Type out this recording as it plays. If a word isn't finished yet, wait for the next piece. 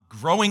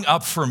Growing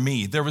up for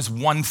me, there was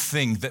one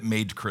thing that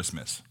made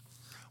Christmas.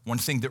 One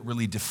thing that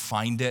really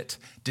defined it.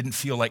 Didn't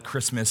feel like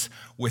Christmas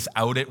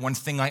without it. One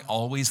thing I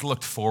always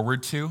looked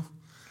forward to,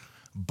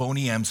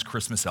 Boney M's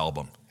Christmas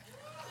album.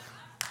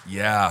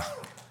 Yeah.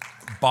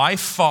 By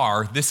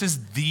far, this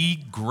is the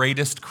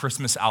greatest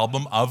Christmas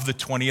album of the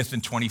 20th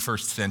and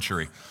 21st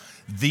century.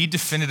 The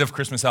definitive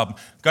Christmas album.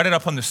 Got it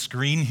up on the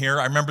screen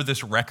here. I remember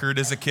this record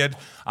as a kid.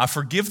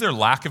 Forgive their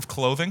lack of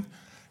clothing.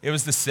 It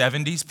was the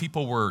 70s.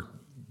 People were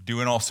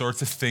doing all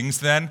sorts of things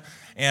then.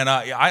 And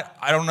I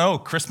don't know,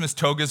 Christmas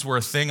togas were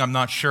a thing, I'm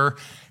not sure.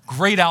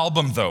 Great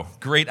album, though.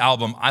 Great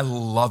album. I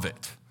love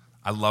it.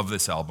 I love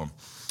this album.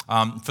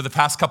 For the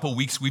past couple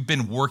weeks, we've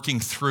been working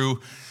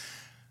through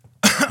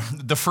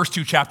the first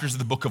two chapters of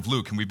the book of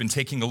Luke, and we've been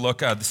taking a look.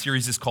 The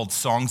series is called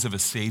Songs of a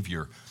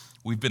Savior.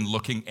 We've been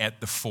looking at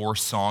the 4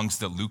 songs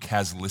that Luke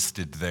has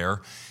listed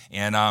there.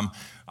 And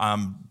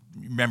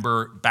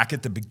remember, back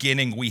at the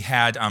beginning, we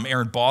had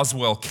Aaron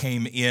Boswell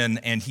came in,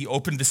 and he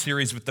opened the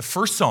series with the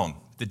first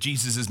song that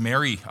Jesus'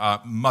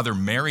 mother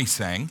Mary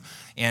sang.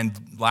 And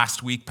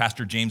last week,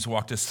 Pastor James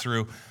walked us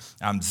through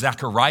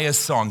Zechariah's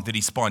song that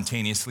he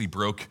spontaneously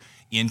broke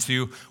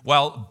into.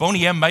 While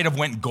Boney M might have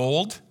went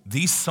gold,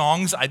 these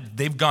songs,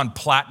 they've gone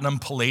platinum,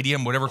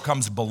 palladium, whatever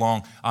comes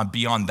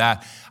beyond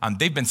that.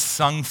 They've been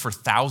sung for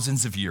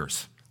thousands of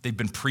years. They've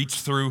been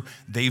preached through.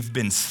 They've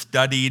been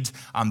studied.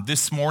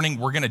 This morning,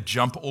 we're going to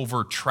jump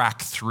over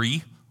track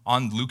 3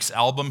 on Luke's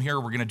album here.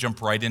 We're going to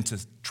jump right into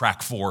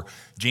track 4.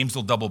 James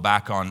will double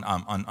back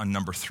on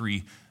number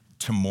 3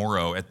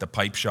 tomorrow at the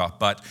pipe shop.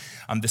 But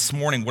this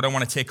morning, what I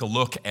want to take a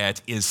look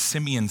at is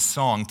Simeon's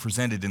song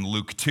presented in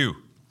Luke 2.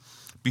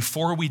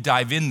 Before we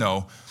dive in,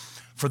 though,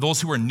 for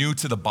those who are new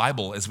to the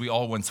Bible, as we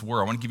all once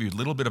were, I want to give you a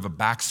little bit of a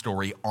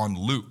backstory on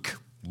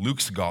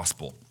Luke's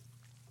gospel.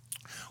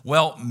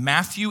 Well,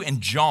 Matthew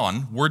and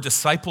John were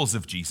disciples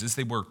of Jesus.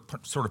 They were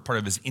sort of part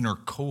of his inner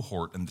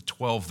cohort and the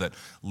 12 that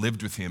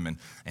lived with him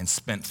and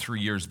spent 3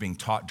 years being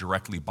taught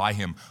directly by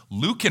him.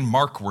 Luke and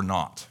Mark were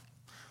not.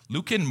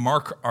 Luke and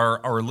Mark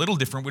are a little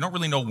different. We don't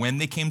really know when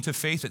they came to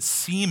faith. It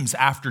seems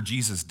after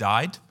Jesus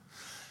died.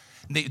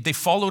 They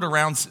followed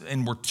around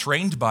and were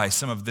trained by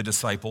some of the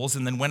disciples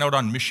and then went out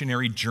on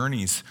missionary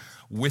journeys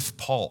with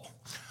Paul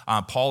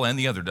and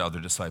the other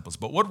disciples.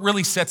 But what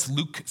really sets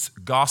Luke's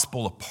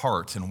gospel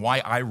apart and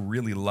why I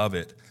really love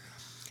it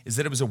is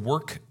that it was a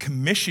work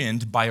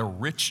commissioned by a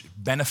rich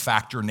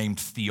benefactor named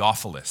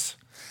Theophilus.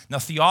 Now,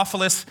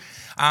 Theophilus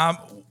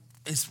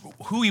is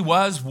who he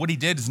was, what he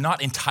did is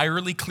not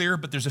entirely clear,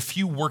 but there's a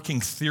few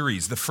working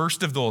theories. The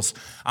first of those,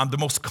 the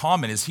most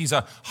common, is he's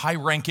a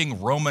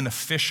high-ranking Roman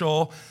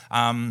official,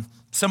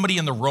 somebody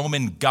in the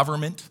Roman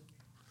government.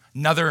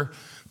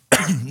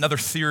 Another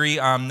theory,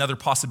 another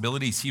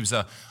possibility is he was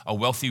a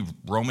wealthy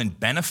Roman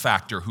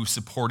benefactor who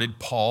supported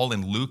Paul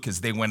and Luke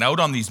as they went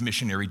out on these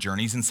missionary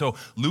journeys. And so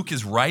Luke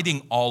is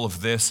writing all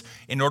of this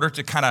in order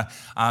to kind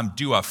of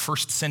do a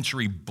first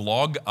century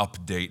blog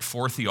update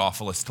for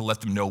Theophilus to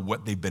let them know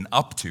what they've been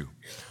up to.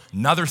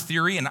 Another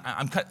theory, and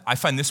I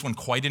find this one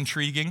quite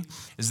intriguing,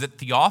 is that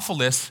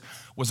Theophilus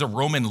was a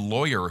Roman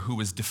lawyer who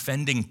was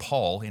defending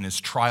Paul in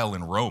his trial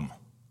in Rome.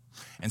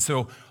 And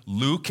so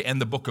Luke and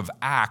the book of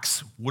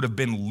Acts would have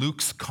been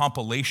Luke's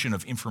compilation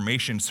of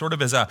information, sort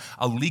of as a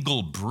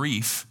legal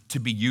brief to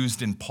be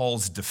used in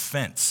Paul's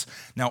defense.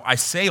 Now, I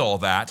say all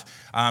that.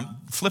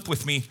 Flip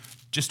with me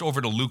just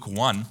over to Luke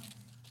 1.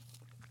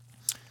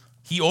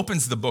 He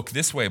opens the book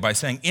this way by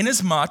saying,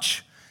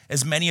 "Inasmuch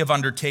as many have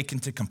undertaken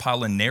to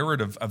compile a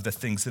narrative of the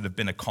things that have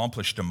been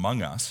accomplished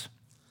among us,"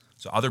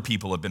 so other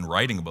people have been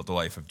writing about the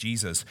life of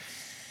Jesus,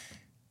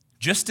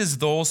 "just as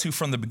those who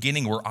from the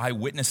beginning were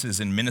eyewitnesses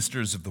and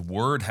ministers of the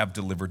word have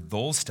delivered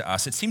those to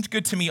us, it seemed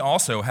good to me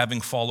also, having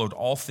followed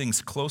all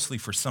things closely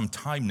for some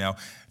time now,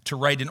 to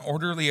write an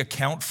orderly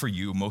account for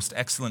you, most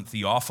excellent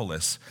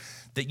Theophilus,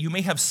 that you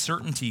may have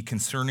certainty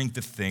concerning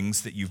the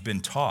things that you've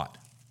been taught."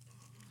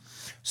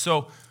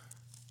 So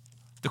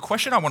the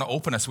question I want to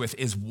open us with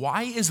is,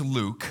 why is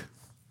Luke,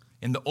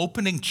 in the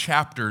opening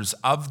chapters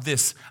of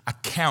this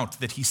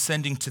account that he's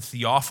sending to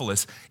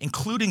Theophilus,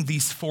 including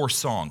these 4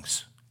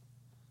 songs?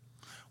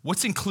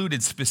 What's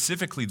included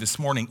specifically this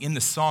morning in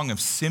the Song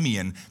of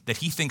Simeon that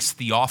he thinks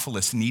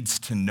Theophilus needs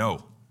to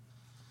know?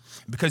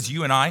 Because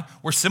you and I,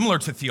 we're similar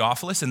to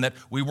Theophilus in that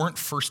we weren't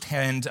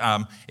firsthand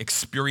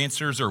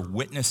experiencers or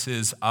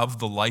witnesses of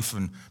the life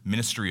and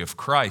ministry of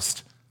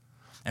Christ.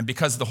 And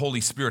because the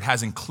Holy Spirit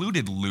has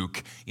included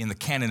Luke in the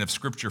canon of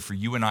Scripture for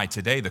you and I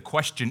today, the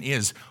question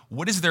is,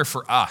 what is there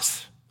for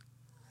us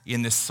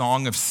in this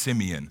Song of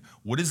Simeon?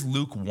 What is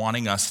Luke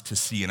wanting us to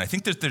see? And I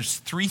think that there's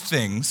 3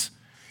 things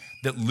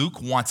that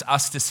Luke wants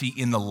us to see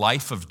in the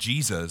life of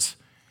Jesus,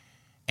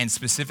 and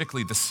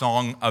specifically the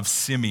Song of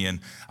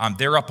Simeon.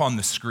 They're up on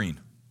the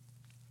screen.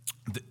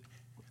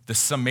 The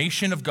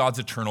summation of God's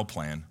eternal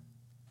plan,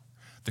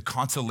 the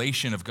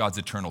consolation of God's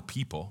eternal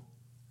people,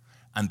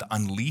 and the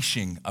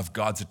unleashing of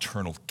God's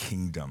eternal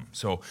kingdom.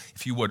 So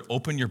if you would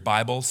open your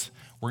Bibles,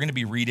 we're going to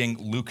be reading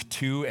Luke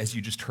 2, as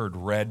you just heard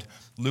read.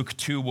 Luke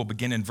 2 will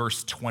begin in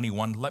verse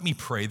 21. Let me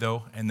pray,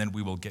 though, and then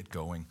we will get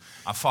going.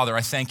 Father,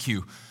 I thank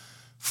you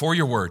for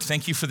your word.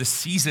 Thank you for the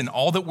season,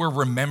 all that we're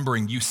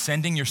remembering, you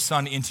sending your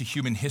son into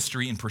human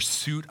history in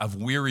pursuit of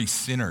weary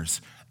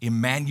sinners.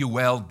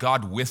 Emmanuel,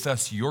 God with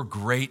us, you're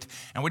great.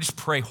 And we just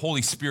pray,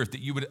 Holy Spirit,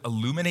 that you would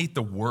illuminate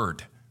the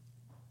word.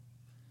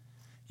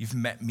 You've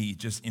met me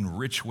just in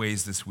rich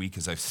ways this week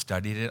as I've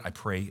studied it. I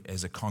pray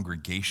as a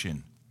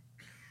congregation,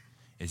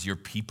 as your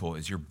people,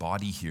 as your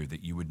body here,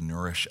 that you would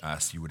nourish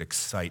us, you would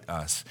excite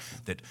us,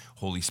 that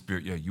Holy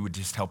Spirit, you would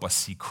just help us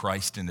see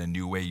Christ in a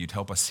new way. You'd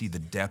help us see the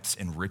depths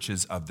and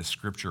riches of the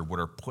scripture, what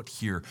are put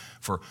here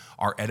for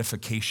our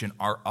edification,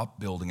 our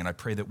upbuilding, and I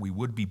pray that we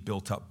would be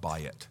built up by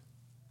it.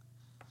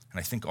 And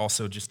I think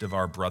also just of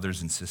our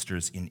brothers and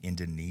sisters in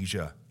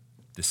Indonesia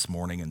this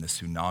morning and the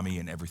tsunami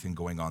and everything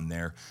going on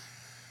there.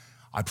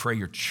 I pray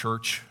your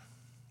church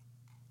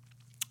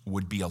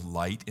would be a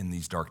light in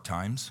these dark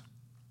times.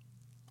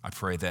 I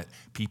pray that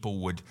people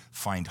would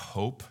find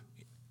hope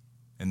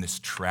in this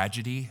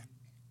tragedy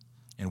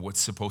and what's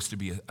supposed to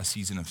be a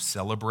season of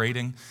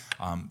celebrating.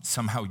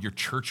 Somehow your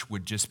church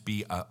would just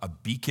be a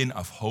beacon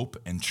of hope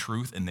and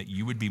truth, and that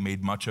you would be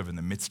made much of in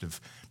the midst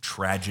of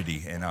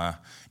tragedy. And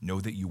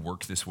know that you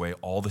work this way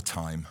all the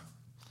time,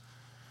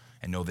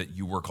 and know that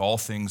you work all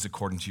things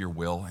according to your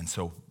will. And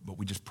so, but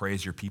we just pray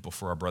as your people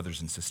for our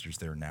brothers and sisters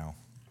there now.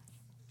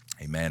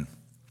 Amen.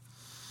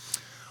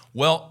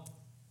 Well,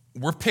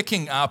 we're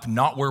picking up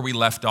not where we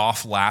left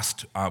off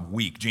last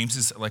week. James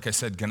is, like I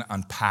said, going to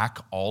unpack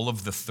all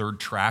of the third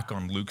track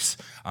on Luke's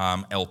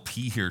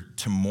LP here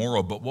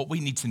tomorrow. But what we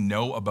need to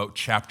know about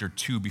chapter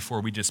 2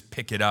 before we just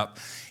pick it up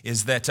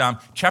is that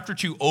chapter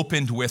 2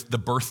 opened with the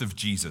birth of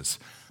Jesus.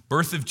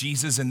 Birth of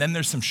Jesus, and then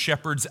there's some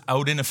shepherds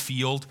out in a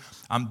field.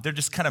 They're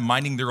just kind of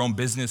minding their own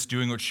business,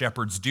 doing what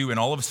shepherds do, and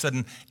all of a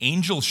sudden,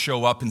 angels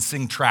show up and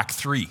sing track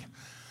 3.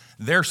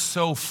 They're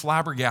so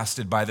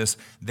flabbergasted by this,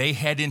 they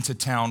head into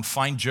town,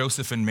 find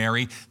Joseph and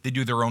Mary. They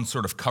do their own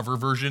sort of cover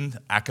version,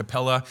 a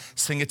cappella,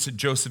 sing it to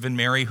Joseph and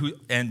Mary,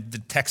 and the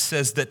text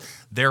says that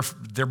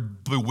they're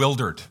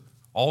bewildered.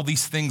 All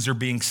these things are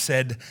being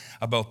said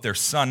about their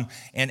son,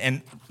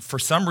 and for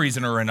some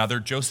reason or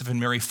another, Joseph and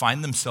Mary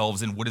find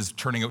themselves in what is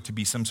turning out to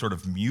be some sort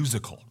of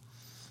musical.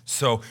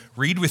 So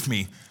read with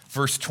me,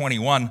 verse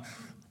 21.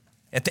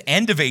 At the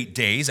end of 8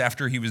 days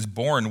after he was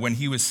born, when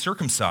he was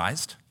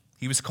circumcised,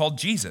 he was called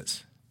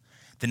Jesus,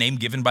 the name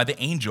given by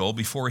the angel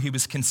before he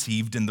was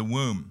conceived in the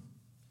womb.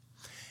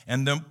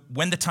 And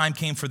when the time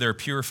came for their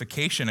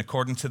purification,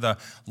 according to the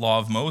law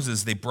of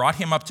Moses, they brought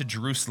him up to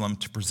Jerusalem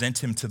to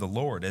present him to the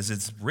Lord. As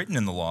it's written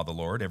in the law of the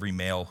Lord, every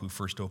male who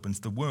first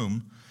opens the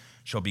womb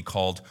shall be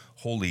called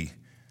holy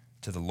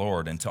to the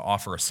Lord, and to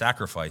offer a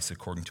sacrifice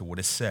according to what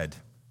is said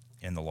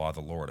in the law of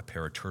the Lord, a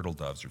pair of turtle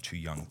doves or 2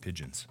 young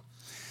pigeons.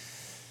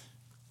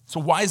 So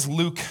why is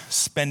Luke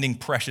spending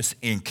precious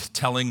ink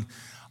telling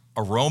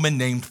a Roman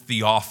named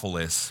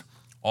Theophilus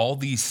all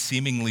these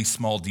seemingly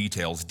small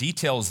details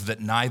that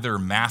neither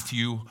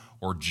Matthew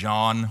or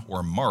John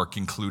or Mark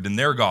include in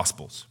their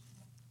Gospels?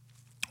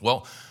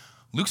 Well,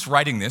 Luke's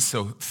writing this,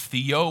 so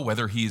Theo,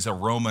 whether he's a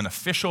Roman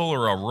official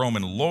or a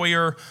Roman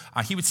lawyer,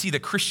 he would see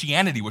that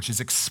Christianity, which is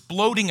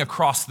exploding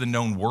across the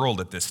known world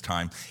at this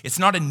time, it's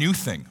not a new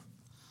thing.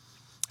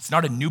 It's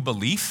not a new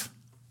belief,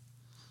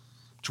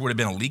 which would have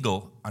been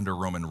illegal under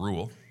Roman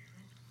rule.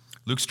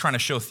 Luke's trying to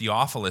show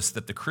Theophilus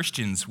that the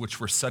Christians, which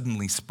were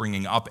suddenly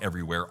springing up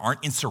everywhere,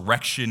 aren't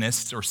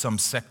insurrectionists or some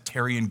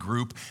sectarian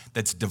group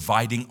that's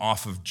dividing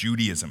off of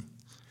Judaism.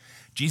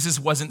 Jesus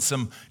wasn't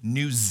some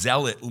new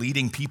zealot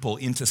leading people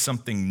into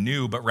something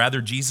new, but rather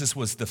Jesus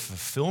was the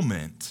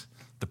fulfillment,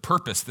 the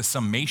purpose, the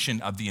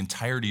summation of the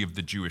entirety of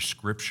the Jewish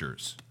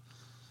scriptures,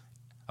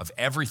 of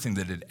everything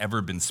that had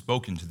ever been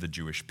spoken to the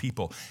Jewish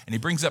people. And he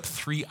brings up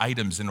 3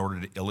 items in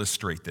order to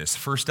illustrate this.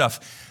 First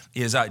off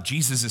is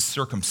Jesus'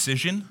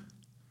 circumcision,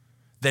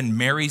 then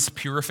Mary's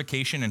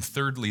purification, and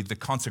thirdly, the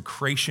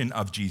consecration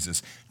of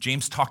Jesus.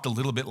 James talked a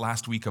little bit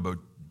last week about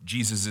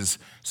Jesus'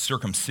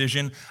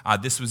 circumcision.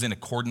 This was in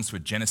accordance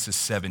with Genesis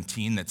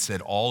 17 that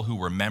said all who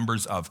were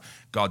members of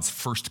God's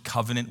first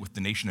covenant with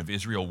the nation of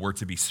Israel were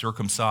to be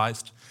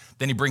circumcised.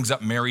 Then he brings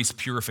up Mary's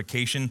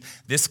purification.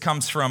 This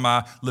comes from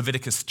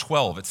Leviticus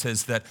 12. It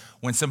says that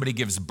when somebody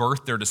gives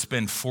birth, they're to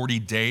spend 40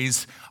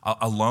 days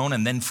alone,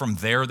 and then from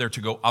there, they're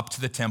to go up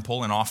to the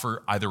temple and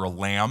offer either a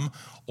lamb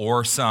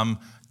or some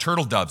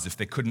turtle doves if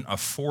they couldn't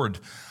afford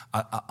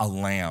a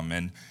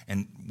lamb.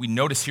 And we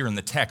notice here in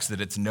the text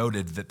that it's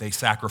noted that they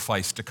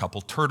sacrificed a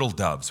couple turtle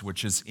doves,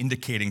 which is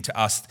indicating to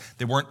us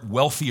they weren't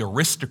wealthy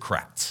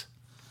aristocrats.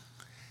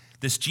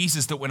 This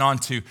Jesus that went on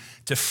to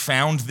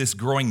found this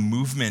growing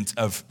movement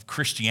of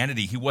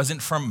Christianity, he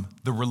wasn't from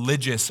the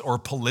religious or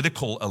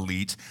political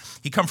elite.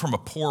 He come from a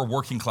poor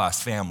working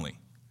class family.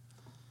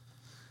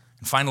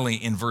 And finally,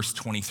 in verse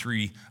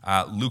 23,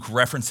 Luke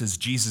references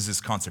Jesus'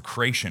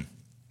 consecration.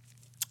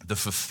 the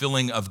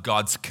fulfilling of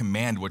God's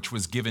command, which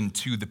was given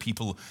to the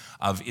people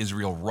of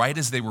Israel right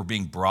as they were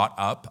being brought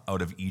up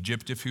out of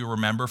Egypt, if you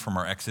remember from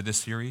our Exodus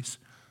series.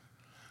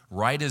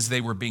 Right as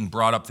they were being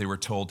brought up, they were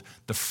told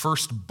the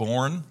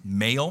firstborn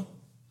male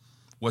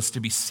was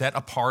to be set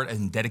apart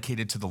and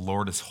dedicated to the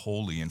Lord as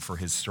holy and for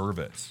his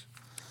service.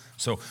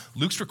 So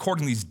Luke's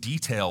recording these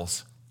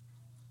details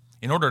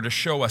in order to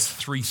show us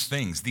three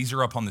things. These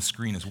are up on the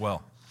screen as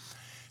well.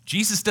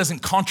 Jesus doesn't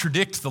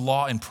contradict the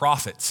law and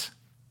prophets.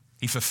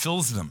 He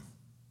fulfills them.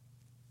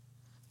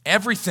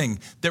 Everything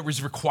that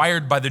was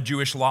required by the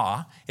Jewish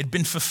law had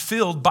been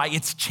fulfilled by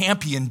its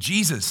champion,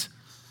 Jesus.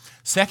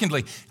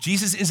 Secondly,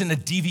 Jesus isn't a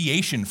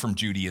deviation from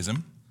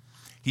Judaism.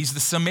 He's the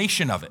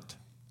summation of it.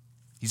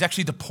 He's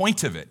actually the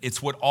point of it.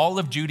 It's what all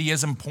of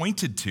Judaism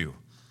pointed to.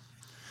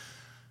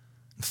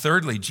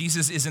 Thirdly,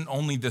 Jesus isn't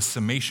only the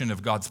summation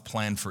of God's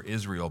plan for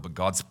Israel, but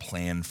God's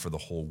plan for the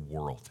whole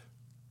world.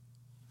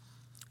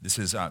 This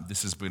is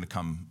going to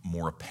become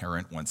more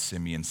apparent once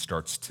Simeon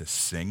starts to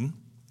sing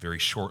very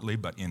shortly,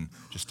 but in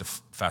just to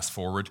fast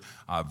forward,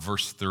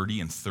 verse 30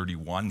 and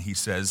 31, he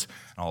says,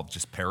 and I'll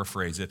just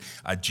paraphrase it,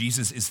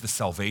 Jesus is the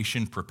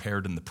salvation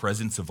prepared in the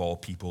presence of all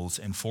peoples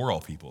and for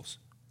all peoples.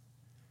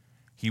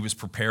 He was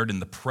prepared in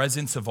the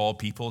presence of all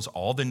peoples.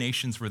 All the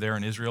nations were there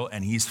in Israel,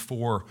 and he's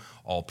for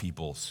all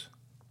peoples.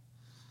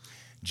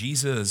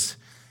 Jesus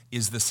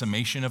is the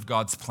summation of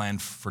God's plan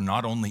for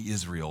not only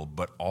Israel,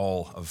 but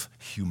all of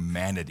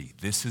humanity.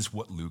 This is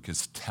what Luke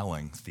is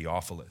telling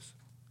Theophilus.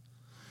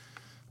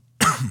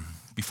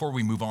 Before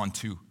we move on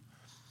to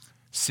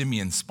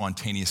Simeon's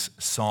spontaneous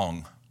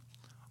song,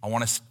 I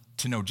want us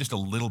to know just a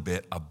little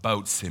bit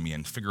about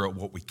Simeon, figure out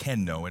what we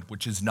can know,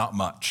 which is not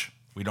much.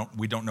 We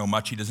don't know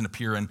much. He doesn't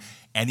appear in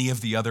any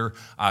of the other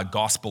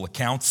gospel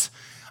accounts.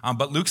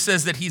 But Luke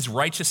says that he's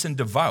righteous and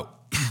devout,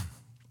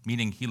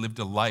 meaning he lived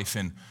a life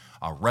in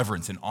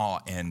reverence and awe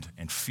and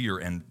fear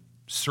and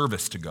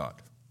service to God.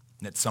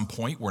 And at some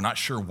point, we're not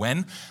sure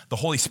when, the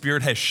Holy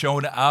Spirit has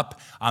shown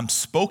up,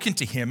 spoken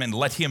to him, and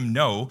let him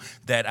know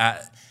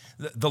that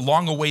the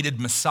long-awaited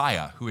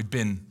Messiah, who had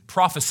been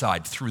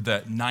prophesied through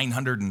the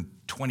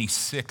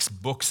 926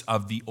 books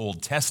of the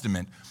Old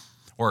Testament,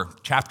 or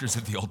chapters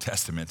of the Old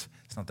Testament,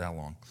 it's not that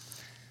long,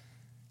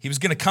 he was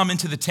going to come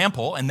into the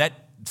temple, and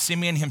that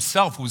Simeon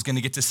himself was going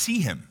to get to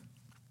see him.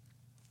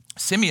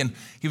 Simeon,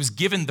 he was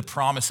given the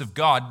promise of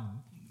God,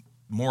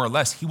 more or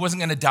less. He wasn't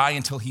going to die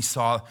until he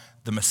saw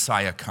the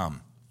Messiah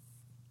come.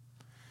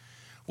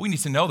 What we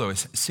need to know, though,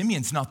 is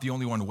Simeon's not the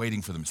only one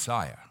waiting for the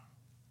Messiah.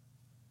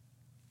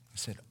 He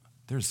said,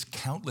 there's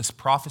countless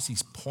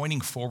prophecies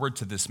pointing forward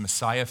to this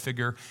Messiah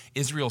figure.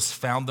 Israel's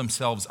found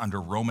themselves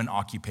under Roman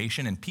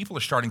occupation, and people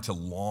are starting to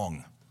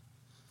long.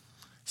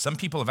 Some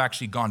people have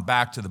actually gone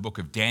back to the book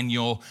of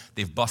Daniel.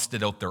 They've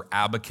busted out their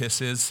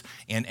abacuses,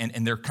 and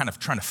they're kind of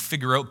trying to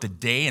figure out the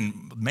day.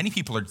 And many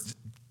people are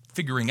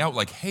figuring out,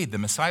 like, hey, the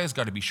Messiah's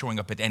got to be showing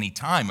up at any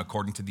time,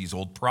 according to these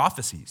old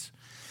prophecies.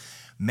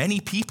 Many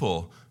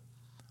people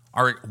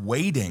are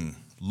waiting,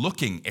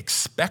 looking,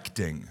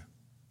 expecting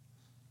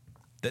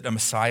that a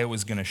Messiah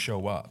was going to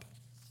show up.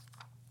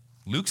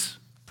 Luke's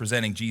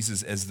presenting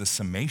Jesus as the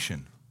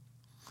summation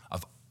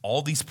of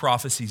all these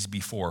prophecies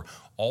before,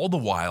 all the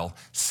while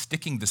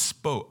sticking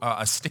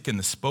a stick in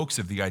the spokes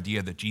of the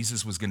idea that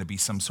Jesus was going to be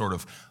some sort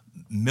of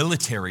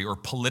military or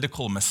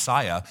political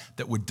Messiah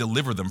that would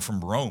deliver them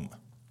from Rome.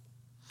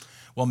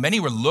 While many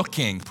were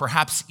looking,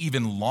 perhaps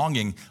even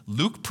longing,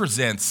 Luke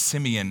presents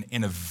Simeon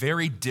in a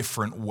very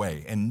different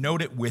way. And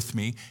note it with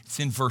me. It's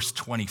in verse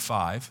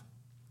 25.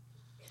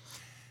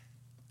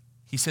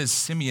 He says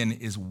Simeon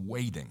is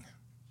waiting.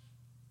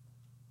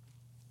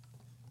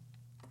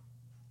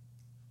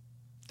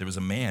 There was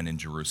a man in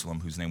Jerusalem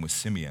whose name was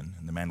Simeon,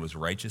 and the man was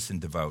righteous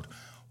and devout,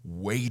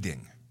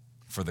 waiting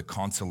for the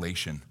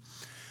consolation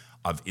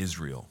of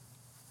Israel.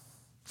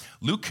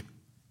 Luke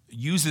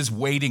uses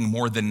waiting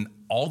more than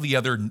all the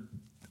other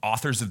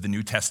authors of the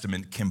New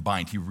Testament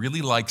combined. He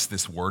really likes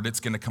this word. It's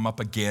going to come up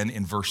again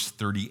in verse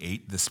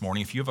 38 this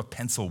morning. If you have a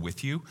pencil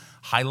with you,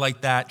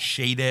 highlight that,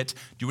 shade it,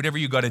 do whatever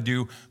you got to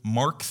do.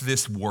 Mark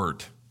this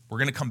word. We're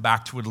going to come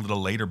back to it a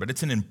little later, but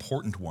it's an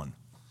important one.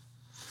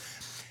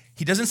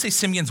 He doesn't say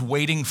Simeon's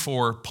waiting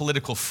for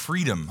political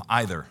freedom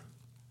either.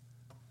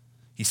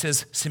 He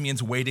says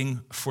Simeon's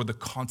waiting for the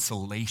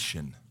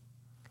consolation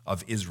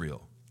of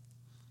Israel.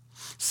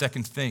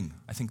 Second thing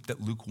I think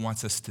that Luke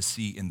wants us to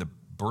see in the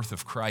birth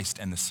of Christ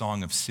and the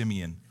song of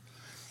Simeon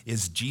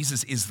is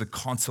Jesus is the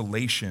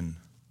consolation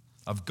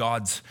of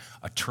God's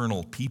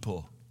eternal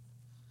people.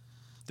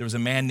 There was a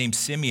man named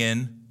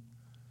Simeon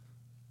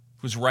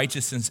who was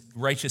righteous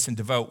and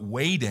devout,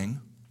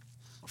 waiting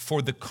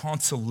for the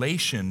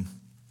consolation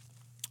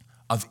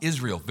of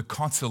Israel, the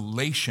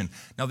consolation.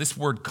 Now, this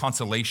word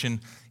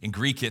consolation in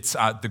Greek, it's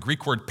the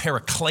Greek word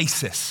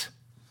paraklesis.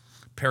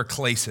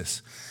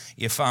 Paraklesis.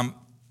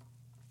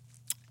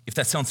 If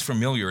that sounds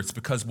familiar, it's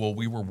because, well,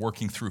 we were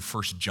working through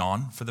 1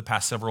 John for the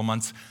past several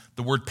months.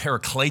 The word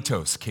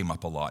parakletos came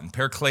up a lot. And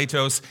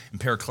parakletos and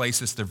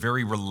paraklesis, they're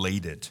very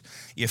related.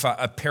 If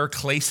a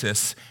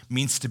paraklesis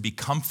means to be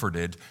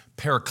comforted,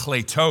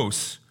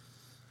 parakletos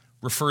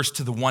refers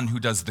to the one who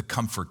does the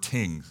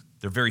comforting.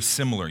 They're very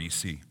similar, you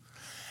see.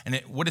 And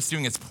what it's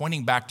doing, it's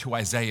pointing back to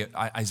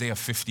Isaiah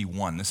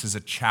 51. This is a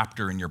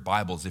chapter in your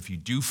Bibles. If you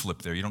do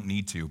flip there, you don't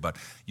need to, but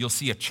you'll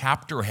see a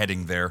chapter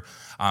heading there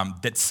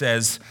that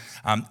says,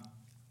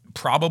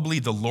 probably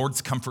the Lord's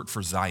comfort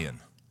for Zion.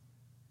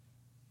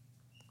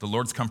 The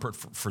Lord's comfort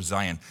for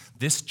Zion.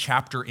 This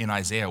chapter in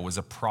Isaiah was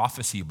a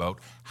prophecy about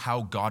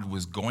how God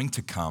was going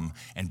to come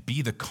and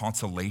be the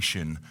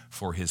consolation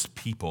for his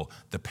people,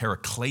 the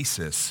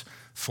paraklesis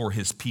for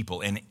his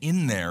people. And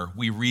in there,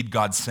 we read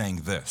God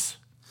saying this,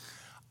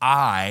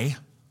 I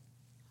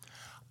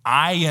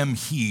am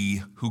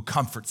he who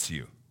comforts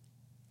you.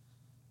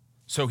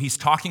 So he's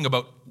talking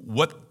about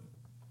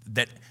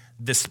that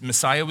this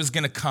Messiah was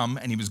going to come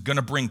and he was going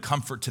to bring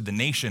comfort to the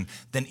nation.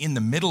 Then in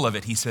the middle of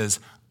it, he says,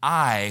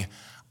 I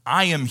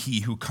am he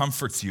who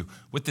comforts you.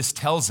 What this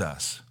tells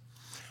us,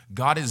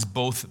 God is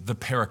both the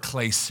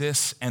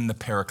paraklesis and the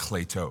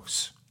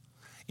parakletos.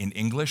 In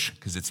English,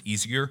 because it's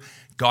easier,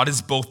 God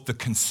is both the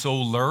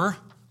consoler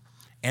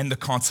and the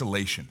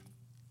consolation.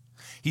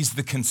 He's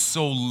the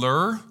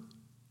consoler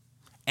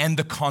and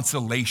the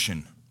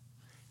consolation.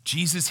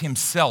 Jesus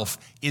himself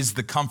is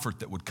the comfort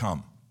that would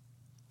come.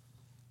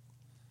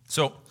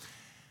 So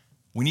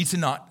we need to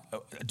not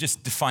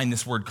just define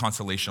this word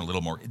consolation a little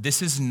more.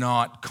 This is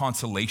not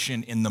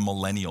consolation in the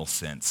millennial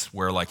sense,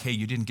 where like, hey,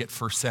 you didn't get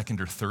first,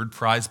 second, or third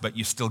prize, but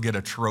you still get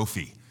a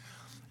trophy.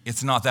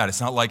 It's not that.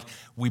 It's not like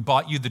we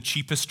bought you the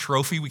cheapest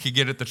trophy we could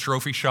get at the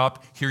trophy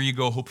shop. Here you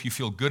go. Hope you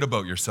feel good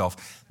about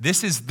yourself.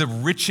 This is the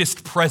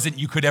richest present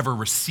you could ever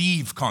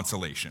receive,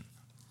 consolation.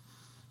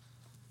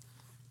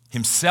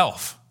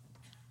 Himself.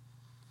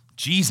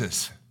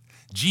 Jesus.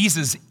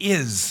 Jesus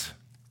is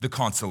the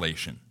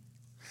consolation.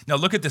 Now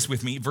look at this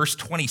with me. Verse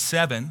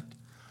 27,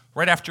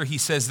 right after he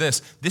says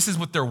this is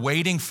what they're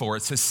waiting for.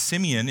 It says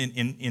Simeon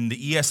in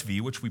the ESV,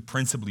 which we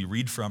principally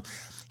read from.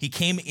 He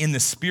came in the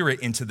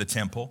Spirit into the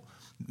temple.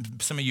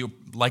 Some of you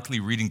likely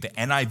reading the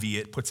NIV,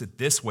 it puts it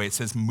this way. It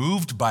says,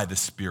 moved by the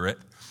Spirit,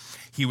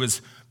 he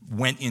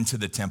went into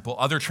the temple.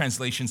 Other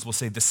translations will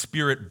say the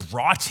Spirit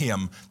brought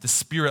him, the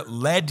Spirit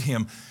led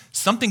him.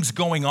 Something's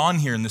going on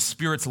here, and the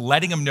Spirit's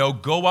letting him know,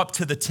 go up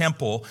to the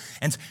temple.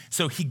 And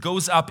so he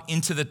goes up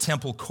into the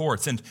temple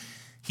courts, and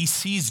he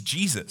sees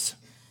Jesus.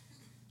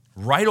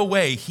 Right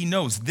away, he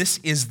knows this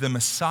is the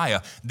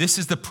Messiah. This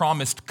is the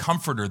promised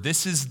comforter.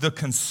 This is the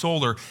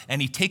consoler.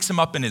 And he takes him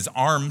up in his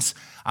arms,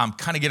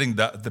 kind of getting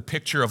the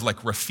picture of like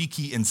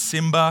Rafiki and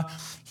Simba.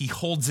 He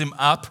holds him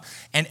up,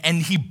 and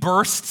he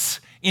bursts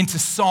into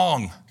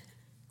song.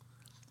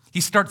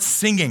 He starts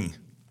singing.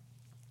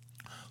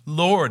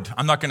 Lord,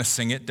 I'm not going to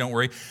sing it, don't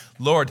worry.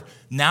 Lord,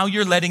 now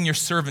you're letting your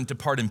servant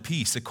depart in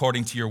peace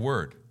according to your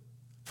word.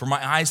 For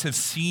my eyes have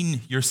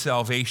seen your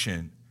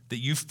salvation, that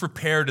you've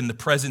prepared in the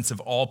presence of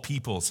all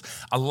peoples,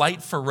 a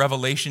light for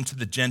revelation to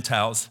the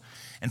Gentiles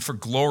and for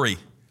glory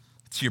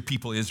to your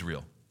people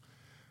Israel.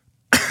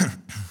 Let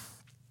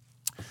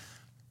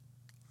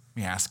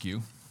me ask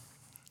you,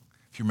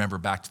 if you remember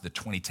back to the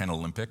 2010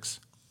 Olympics,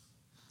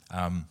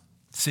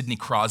 Sidney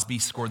Crosby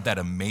scored that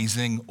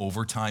amazing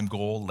overtime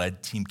goal,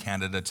 led Team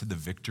Canada to the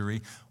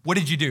victory. What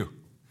did you do?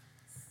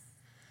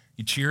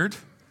 You cheered?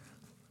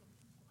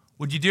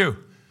 What'd you do?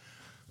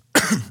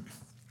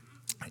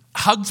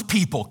 Hugged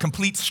people,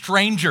 complete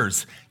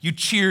strangers. You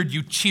cheered,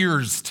 you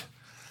cheersed.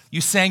 You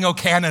sang, "O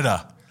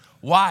Canada."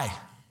 Why?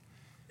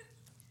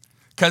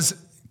 Because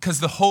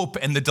the hope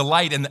and the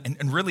delight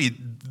and really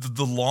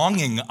the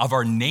longing of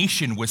our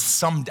nation was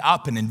summed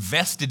up and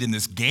invested in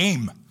this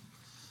game.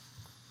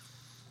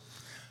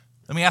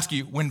 Let me ask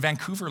you, when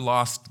Vancouver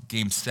lost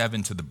Game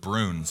 7 to the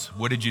Bruins,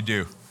 what did you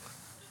do?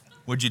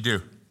 What'd you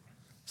do?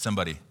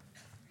 Somebody.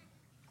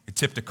 You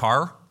tipped a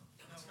car?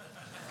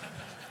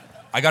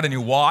 I got a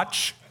new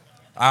watch.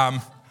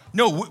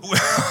 No,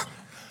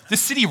 the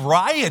city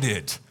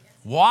rioted.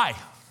 Why?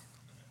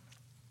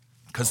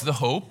 Because the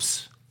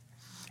hopes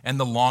and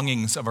the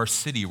longings of our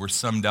city were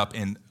summed up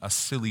in a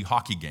silly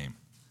hockey game.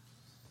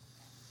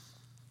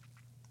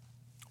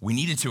 We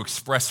needed to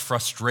express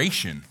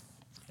frustration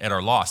at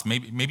our loss.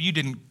 Maybe you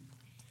didn't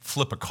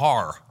flip a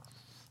car,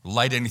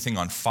 light anything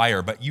on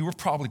fire, but you were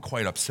probably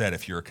quite upset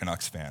if you're a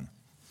Canucks fan.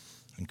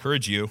 I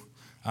encourage you.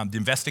 The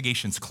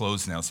investigation's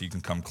closed now, so you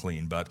can come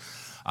clean. But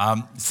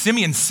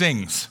Simeon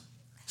sings.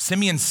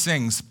 Simeon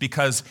sings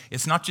because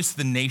it's not just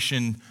the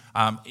nation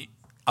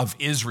of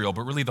Israel,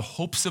 but really the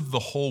hopes of the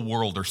whole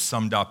world are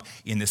summed up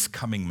in this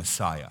coming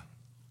Messiah.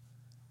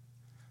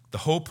 The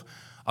hope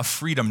of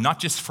freedom, not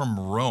just from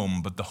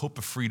Rome, but the hope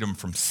of freedom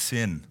from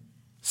sin,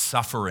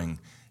 suffering,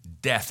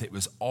 death. It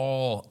was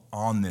all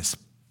on this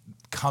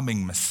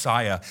coming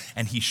Messiah,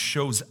 and he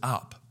shows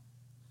up.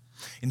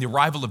 In the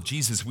arrival of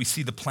Jesus, we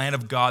see the plan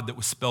of God that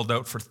was spelled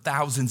out for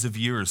thousands of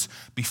years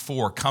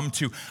before come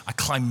to a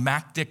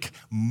climactic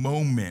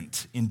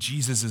moment in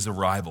Jesus'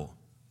 arrival.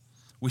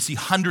 We see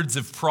hundreds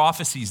of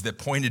prophecies that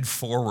pointed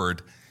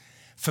forward,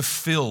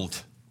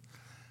 fulfilled,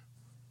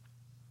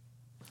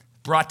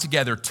 brought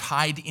together,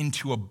 tied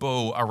into a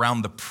bow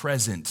around the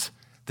present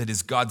that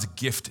is God's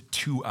gift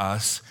to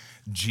us,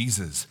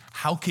 Jesus.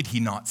 How could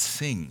he not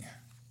sing?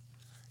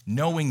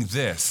 Knowing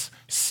this,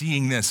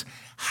 seeing this,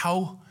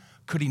 how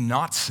could he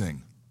not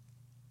sing?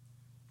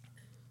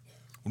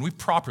 When we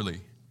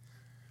properly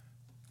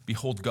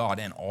behold God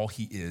and all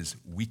he is,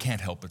 we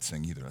can't help but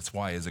sing either. That's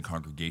why as a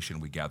congregation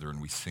we gather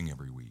and we sing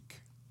every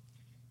week.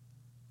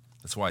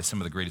 That's why some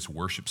of the greatest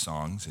worship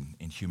songs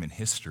in human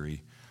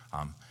history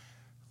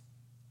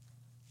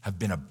have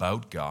been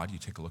about God. You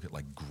take a look at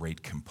like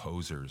great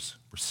composers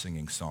were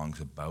singing songs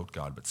about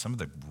God, but some of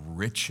the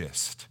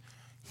richest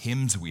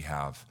hymns we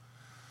have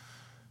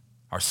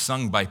are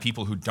sung by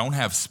people who don't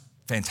have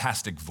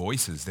fantastic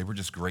voices. They were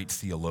just great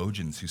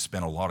theologians who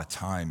spent a lot of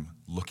time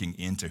looking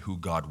into who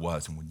God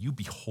was. And when you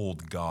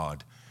behold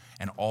God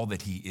and all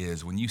that he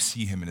is, when you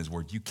see him in his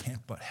word, you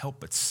can't but help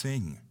but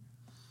sing.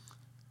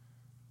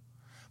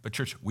 But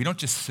church, we don't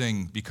just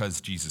sing because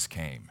Jesus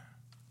came.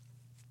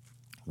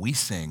 We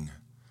sing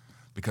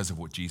because of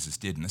what Jesus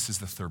did. And this is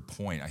the third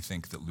point I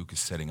think that Luke is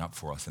setting up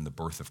for us in the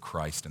birth of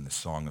Christ and the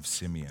Song of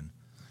Simeon,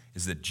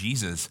 is that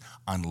Jesus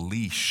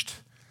unleashed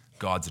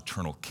God's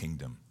eternal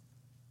kingdom.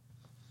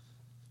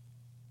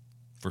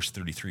 Verse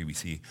 33, we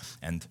see,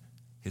 and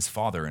his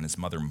father and his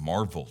mother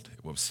marveled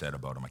at what was said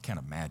about him. I can't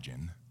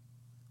imagine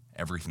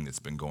everything that's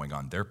been going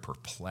on. They're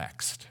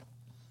perplexed.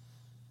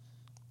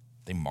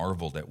 They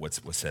marveled at what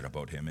was said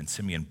about him. And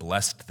Simeon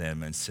blessed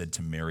them and said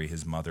to Mary,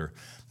 his mother,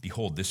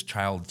 behold, this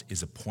child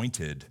is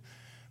appointed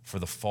for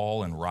the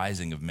fall and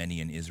rising of many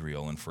in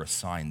Israel and for a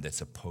sign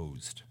that's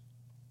opposed.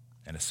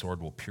 And a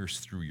sword will pierce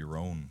through your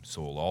own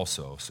soul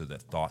also, so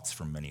that thoughts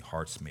from many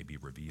hearts may be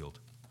revealed.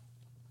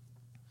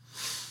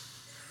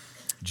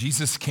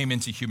 Jesus came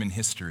into human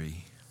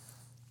history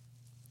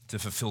to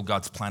fulfill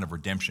God's plan of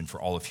redemption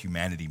for all of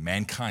humanity.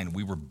 Mankind,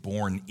 we were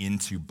born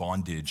into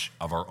bondage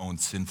of our own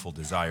sinful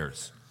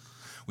desires.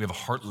 We have a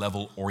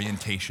heart-level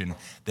orientation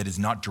that is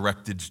not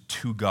directed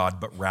to God,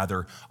 but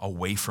rather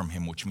away from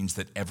him, which means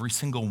that every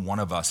single one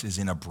of us is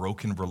in a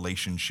broken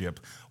relationship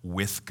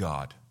with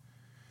God.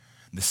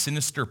 The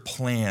sinister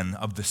plan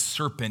of the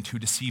serpent who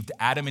deceived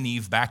Adam and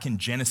Eve back in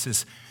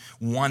Genesis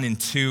 1 and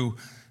 2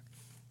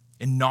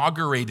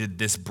 inaugurated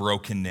this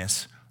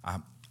brokenness,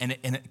 and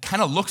it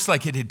kind of looks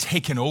like it had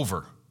taken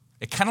over.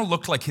 It kind of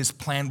looked like his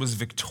plan was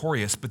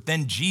victorious, but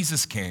then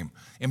Jesus came,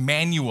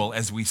 Emmanuel,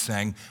 as we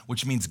sang,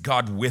 which means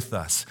God with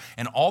us.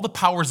 And all the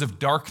powers of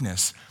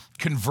darkness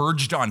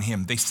converged on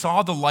him. They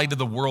saw the light of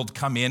the world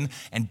come in,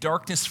 and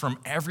darkness from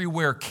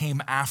everywhere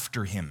came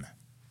after him.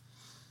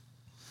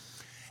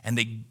 And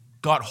they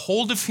got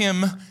hold of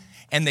him,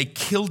 and they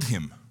killed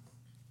him.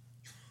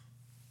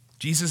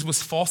 Jesus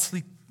was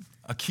falsely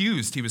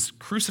accused. He was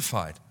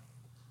crucified.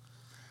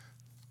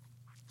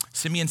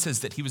 Simeon says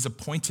that he was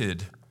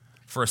appointed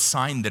for a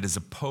sign that is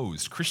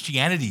opposed.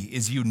 Christianity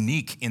is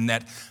unique in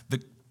that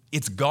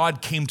its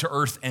God came to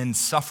earth and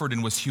suffered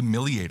and was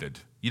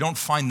humiliated. You don't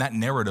find that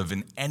narrative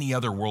in any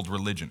other world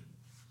religion.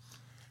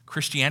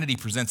 Christianity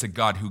presents a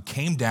God who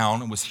came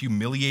down and was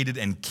humiliated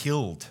and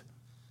killed.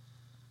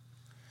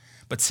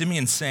 But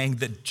Simeon's saying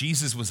that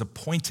Jesus was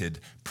appointed,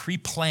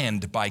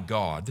 pre-planned by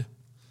God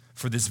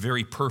for this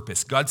very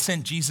purpose. God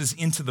sent Jesus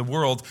into the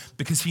world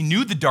because he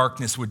knew the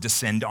darkness would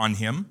descend on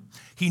him.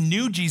 He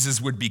knew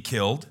Jesus would be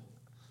killed,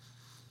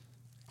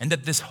 and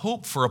that this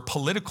hope for a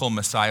political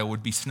Messiah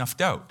would be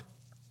snuffed out.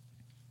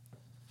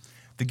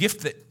 The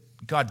gift that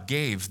God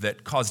gave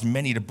that caused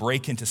many to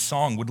break into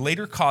song would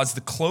later cause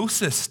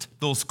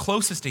those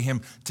closest to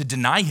him to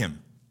deny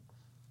him.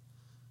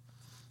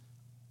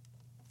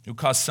 It would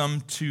cause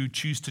some to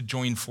choose to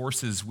join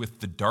forces with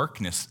the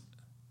darkness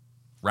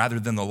rather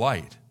than the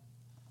light.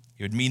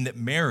 It would mean that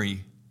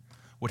Mary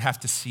would have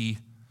to see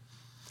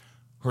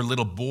her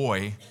little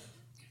boy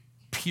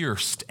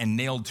pierced and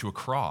nailed to a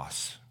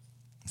cross.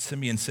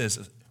 Simeon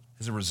says,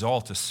 as a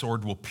result, a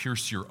sword will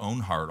pierce your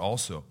own heart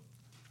also.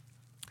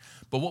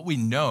 But what we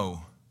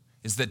know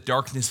is that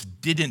darkness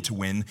didn't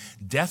win.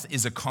 Death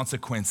is a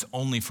consequence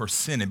only for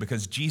sin. And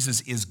because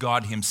Jesus is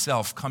God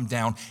himself, come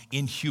down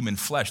in human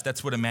flesh.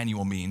 That's what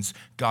Emmanuel means,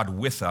 God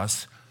with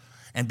us.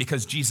 And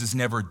because Jesus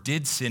never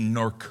did sin,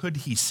 nor could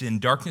he sin,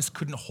 darkness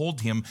couldn't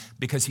hold him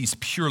because he's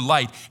pure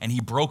light, and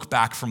he broke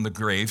back from the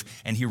grave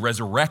and he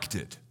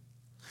resurrected.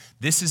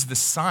 This is the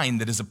sign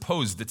that is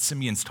opposed that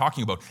Simeon's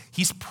talking about.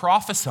 He's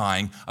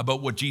prophesying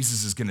about what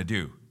Jesus is going to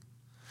do.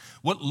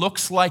 What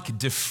looks like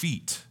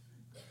defeat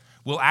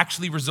will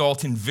actually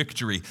result in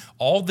victory.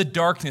 All the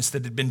darkness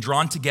that had been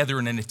drawn together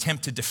in an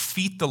attempt to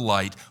defeat the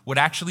light would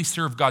actually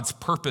serve God's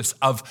purpose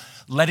of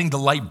letting the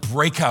light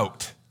break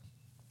out.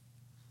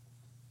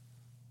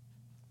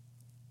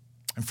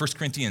 In 1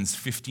 Corinthians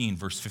 15,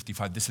 verse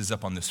 55, this is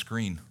up on the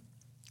screen.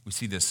 We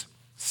see this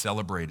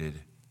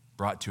celebrated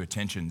brought to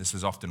attention. This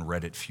is often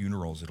read at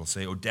funerals. It'll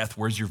say, "Oh, death,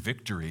 where's your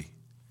victory?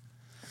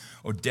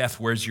 Oh, death,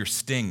 where's your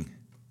sting?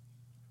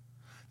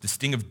 The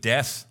sting of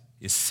death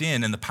is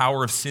sin, and the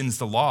power of sin is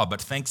the law.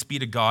 But thanks be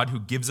to God who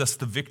gives us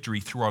the victory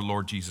through our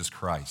Lord Jesus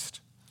Christ."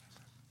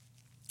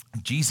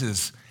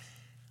 Jesus,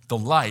 the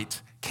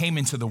light, came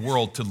into the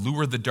world to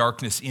lure the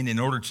darkness in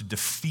order to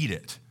defeat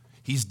it.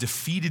 He's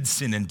defeated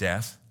sin and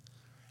death,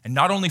 and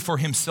not only for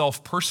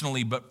himself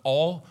personally, but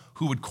all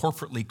who would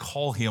corporately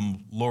call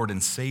him Lord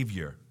and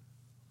Savior.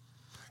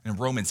 In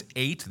Romans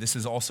 8, this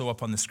is also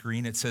up on the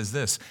screen, it says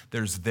this: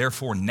 "There's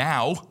therefore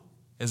now,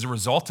 as a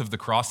result of the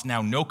cross,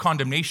 now no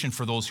condemnation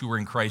for those who are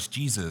in Christ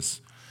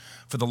Jesus.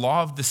 For the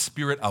law of the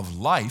Spirit of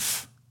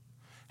life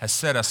has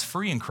set us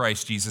free in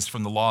Christ Jesus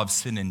from the law of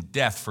sin and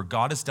death. For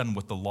God has done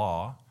what the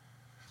law,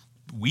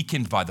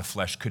 weakened by the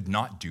flesh, could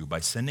not do. By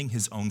sending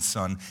his own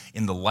Son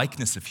in the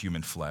likeness of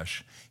human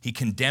flesh, he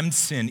condemned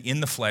sin in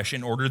the flesh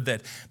in order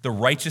that the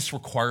righteous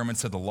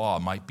requirements of the law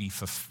might be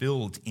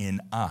fulfilled in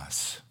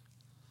us."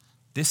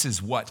 This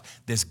is what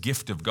this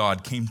gift of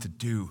God came to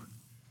do.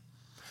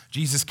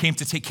 Jesus came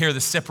to take care of the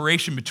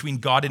separation between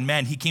God and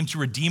man. He came to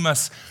redeem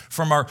us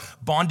from our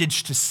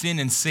bondage to sin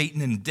and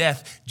Satan and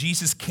death.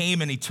 Jesus came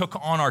and he took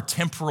on our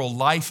temporal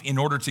life in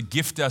order to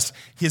gift us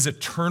his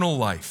eternal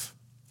life.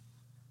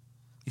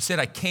 He said,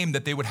 "I came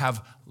that they would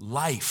have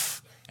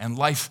life, and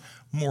life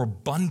more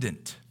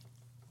abundant."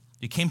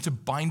 He came to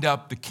bind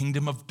up the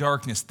kingdom of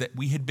darkness that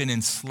we had been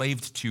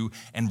enslaved to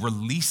and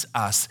release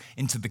us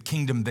into the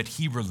kingdom that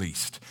he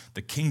released,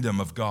 the kingdom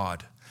of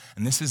God.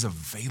 And this is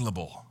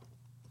available.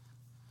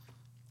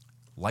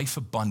 Life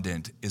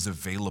abundant is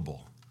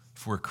available.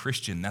 If we're a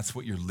Christian, that's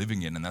what you're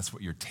living in, and that's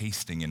what you're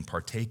tasting and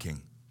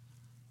partaking.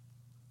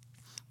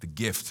 The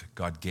gift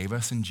God gave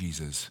us in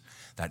Jesus,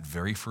 that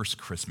very first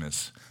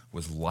Christmas,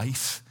 was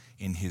life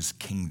in his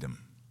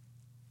kingdom.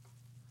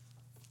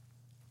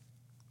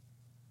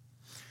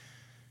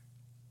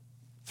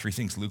 Three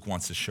things Luke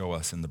wants to show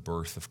us in the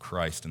birth of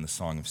Christ and the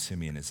Song of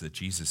Simeon is that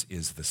Jesus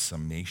is the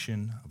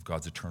summation of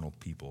God's eternal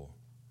people.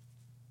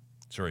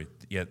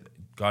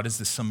 God is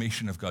the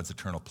summation of God's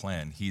eternal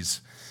plan.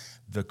 He's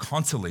the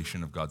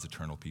consolation of God's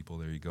eternal people.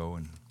 There you go.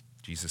 And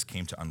Jesus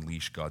came to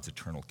unleash God's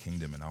eternal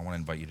kingdom. And I want to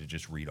invite you to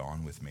just read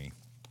on with me.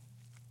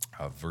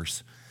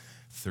 Verse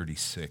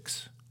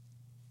 36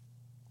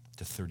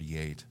 to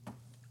 38.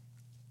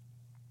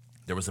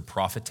 There was a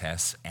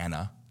prophetess,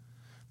 Anna,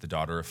 the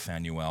daughter of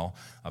Phanuel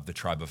of the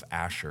tribe of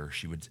Asher.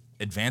 She was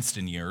advanced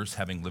in years,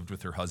 having lived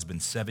with her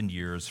husband 7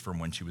 years from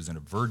when she was a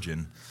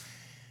virgin,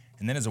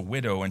 and then as a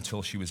widow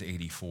until she was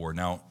 84.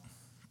 Now,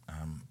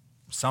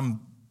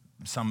 some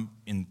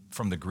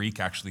from the Greek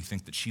actually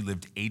think that she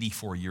lived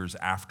 84 years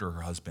after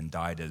her husband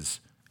died as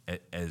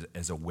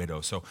a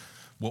widow. So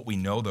what we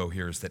know, though,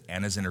 here is that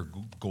Anna's in her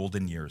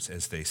golden years,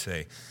 as they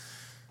say.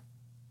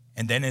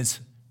 And then as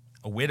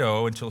a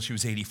widow until she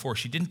was 84,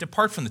 she didn't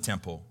depart from the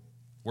temple,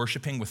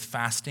 worshiping with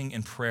fasting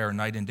and prayer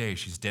night and day.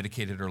 She's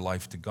dedicated her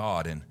life to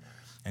God.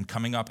 And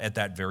coming up at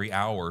that very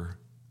hour,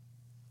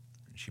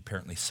 she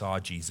apparently saw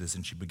Jesus,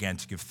 and she began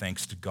to give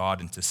thanks to God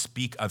and to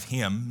speak of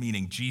him,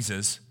 meaning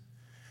Jesus,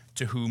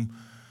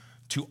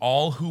 to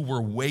all who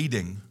were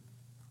waiting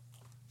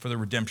for the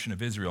redemption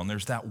of Israel. And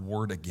there's that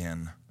word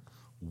again,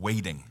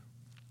 waiting.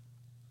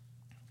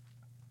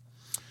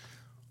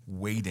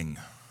 Waiting.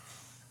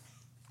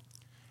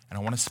 And I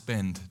want to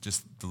spend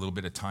just the little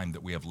bit of time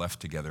that we have left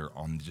together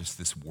on just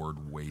this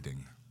word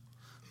waiting.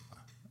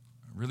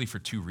 Really for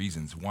two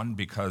reasons. One,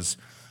 because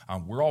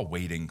we're all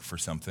waiting for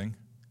something.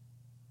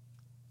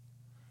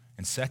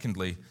 And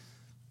secondly,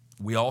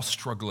 we all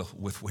struggle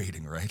with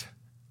waiting, right?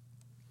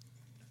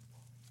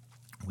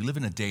 We live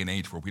in a day and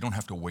age where we don't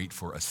have to wait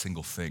for a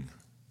single thing.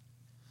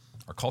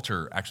 Our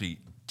culture actually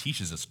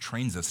teaches us,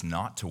 trains us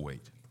not to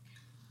wait.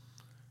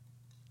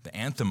 The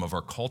anthem of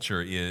our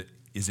culture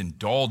is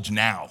indulge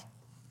now.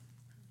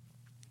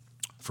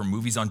 From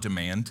movies on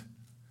demand,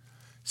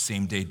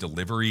 same-day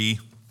delivery,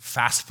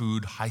 fast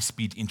food,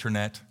 high-speed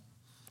internet,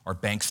 our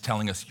banks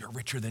telling us, you're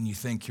richer than you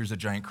think, here's a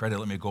giant credit,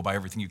 let me go buy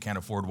everything you can't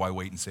afford, why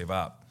wait and save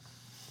up?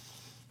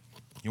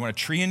 You want a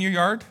tree in your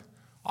yard?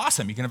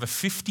 Awesome, you can have a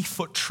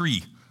 50-foot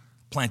tree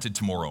planted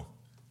tomorrow.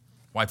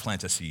 Why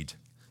plant a seed?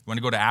 You want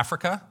to go to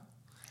Africa?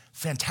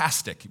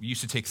 Fantastic. You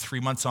used to take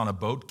 3 months on a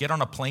boat, get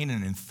on a plane,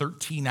 and in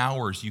 13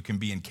 hours you can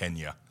be in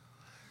Kenya.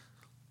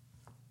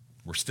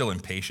 We're still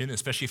impatient,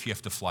 especially if you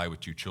have to fly with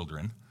 2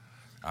 children.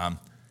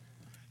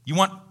 You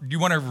want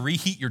to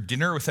reheat your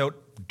dinner without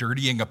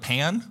dirtying a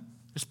pan?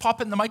 Just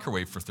pop it in the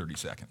microwave for 30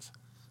 seconds.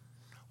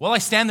 While I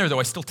stand there, though,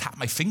 I still tap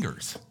my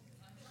fingers.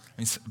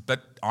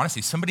 But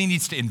honestly, somebody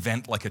needs to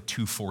invent like a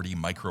 240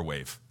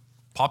 microwave.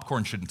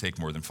 Popcorn shouldn't take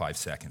more than 5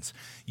 seconds.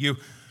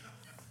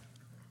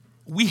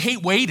 We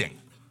hate waiting.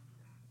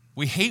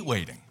 We hate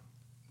waiting.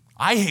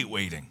 I hate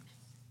waiting.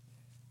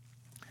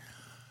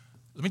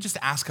 Let me just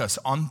ask us,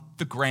 on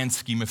the grand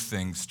scheme of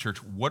things,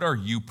 church, what are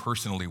you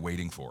personally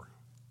waiting for?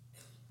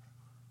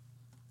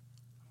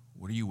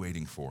 What are you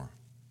waiting for?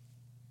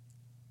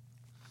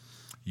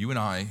 You and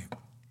I,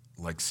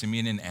 like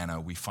Simeon and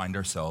Anna, we find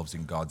ourselves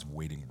in God's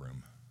waiting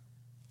room.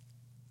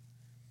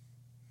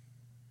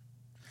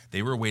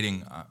 They were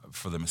waiting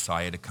for the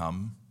Messiah to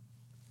come,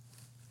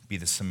 be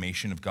the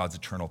summation of God's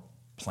eternal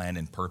plan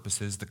and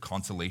purposes, the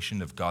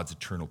consolation of God's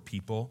eternal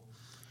people.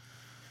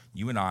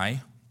 You and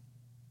I,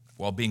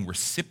 while being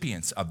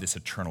recipients of this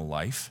eternal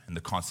life and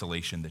the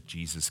consolation that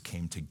Jesus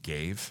came to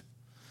give,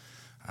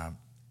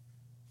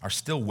 are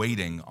still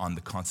waiting on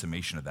the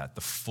consummation of that,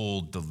 the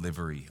full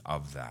delivery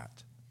of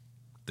that,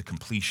 the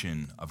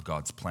completion of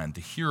God's plan.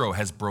 The hero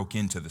has broke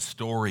into the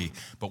story,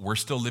 but we're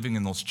still living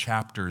in those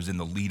chapters in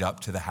the lead up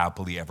to the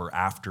happily ever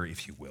after,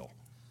 if you will.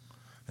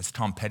 As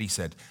Tom Petty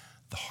said,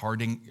 the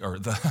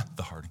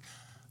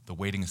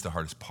waiting is the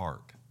hardest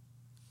part.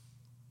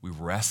 We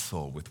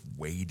wrestle with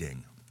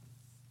waiting.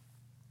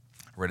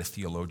 I read a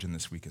theologian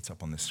this week, it's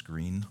up on the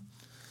screen,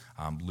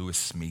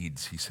 Lewis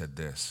Smedes. He said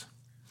this: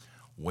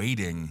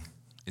 waiting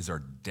is our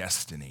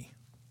destiny.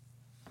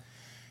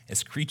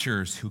 As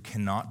creatures who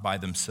cannot by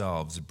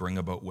themselves bring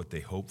about what they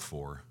hope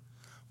for,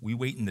 we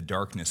wait in the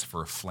darkness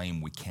for a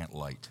flame we can't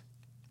light.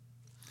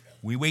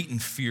 We wait in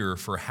fear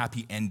for a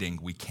happy ending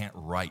we can't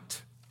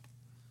write.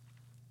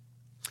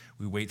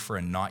 We wait for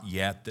a not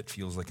yet that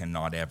feels like a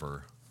not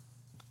ever.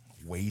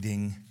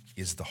 Waiting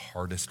is the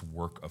hardest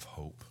work of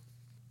hope.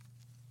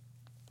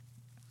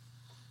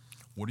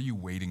 What are you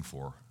waiting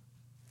for?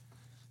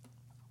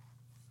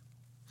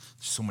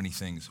 So many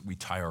things we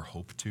tie our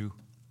hope to.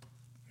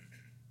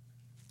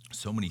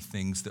 So many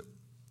things that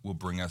will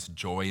bring us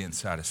joy and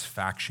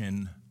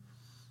satisfaction.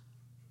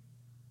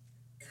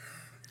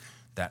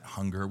 That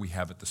hunger we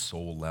have at the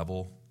soul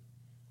level,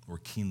 we're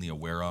keenly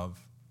aware of.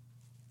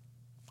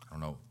 I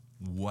don't know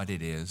what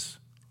it is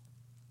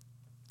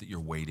that you're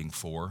waiting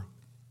for.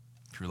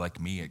 If you're like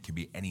me, it could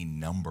be any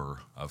number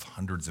of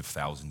hundreds of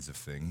thousands of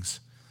things.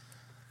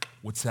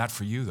 What's that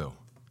for you, though?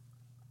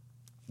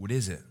 What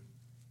is it?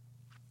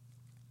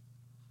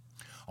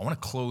 I want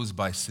to close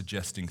by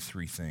suggesting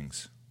three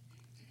things.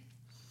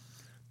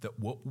 That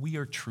what we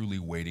are truly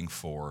waiting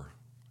for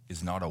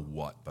is not a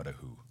what, but a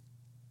who.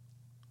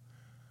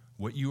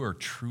 What you are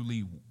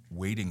truly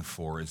waiting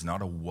for is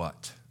not a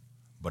what,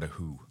 but a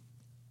who.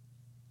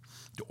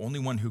 The only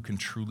one who can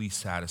truly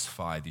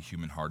satisfy the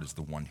human heart is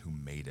the one who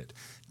made it.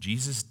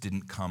 Jesus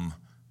didn't come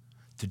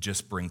to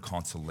just bring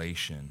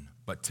consolation,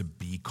 but to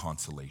be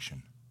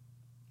consolation.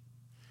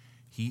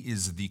 He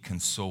is the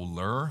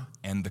consoler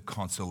and the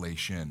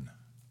consolation.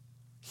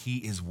 He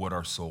is what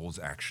our souls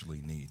actually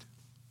need.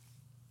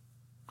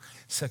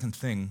 Second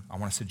thing I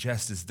want to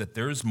suggest is that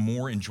there is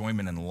more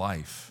enjoyment in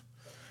life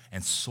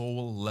and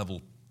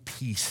soul-level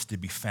peace to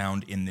be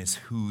found in this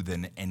who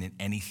than in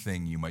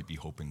anything you might be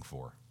hoping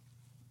for.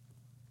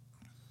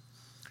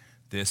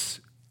 This,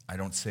 I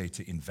don't say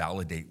to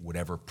invalidate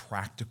whatever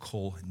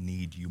practical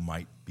need you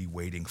might be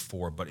waiting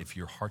for, but if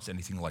your heart's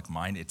anything like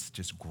mine, it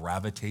just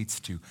gravitates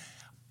to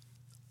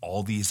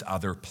all these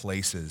other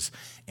places.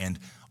 And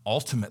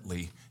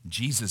ultimately,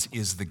 Jesus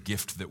is the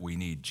gift that we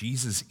need.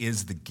 Jesus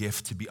is the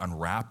gift to be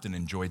unwrapped and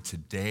enjoyed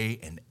today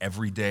and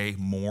every day,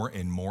 more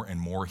and more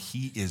and more.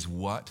 He is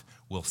what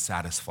will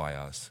satisfy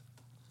us.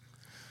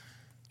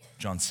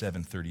 John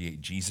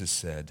 7:38, Jesus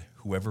said,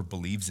 "Whoever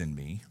believes in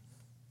me,"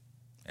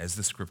 as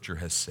the scripture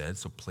has said,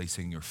 so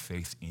placing your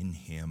faith in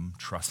him,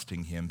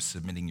 trusting him,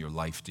 submitting your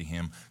life to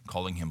him,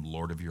 calling him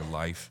Lord of your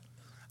life,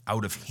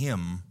 out of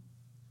him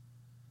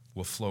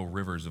will flow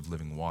rivers of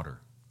living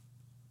water.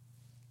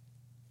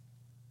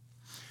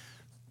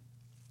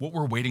 What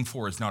we're waiting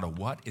for is not a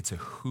what, it's a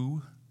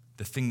who.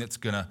 The thing that's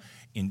going to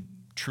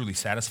truly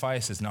satisfy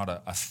us is not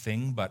a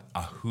thing, but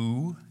a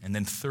who. And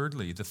then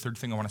thirdly, the third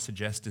thing I want to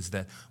suggest is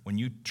that when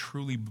you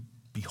truly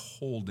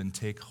behold and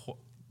take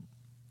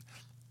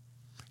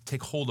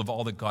hold of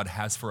all that God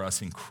has for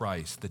us in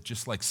Christ, that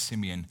just like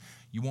Simeon,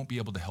 you won't be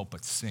able to help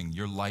but sing.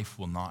 Your life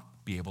will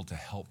not be able to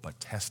help but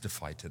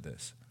testify to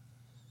this.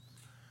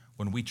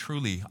 When we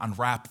truly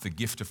unwrap the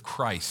gift of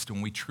Christ,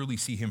 when we truly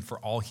see him for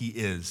all he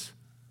is,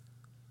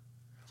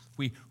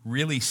 we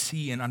really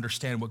see and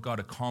understand what God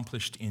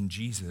accomplished in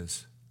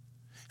Jesus,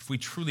 if we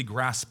truly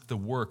grasp the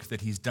work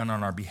that he's done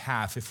on our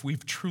behalf, if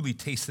we've truly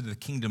tasted the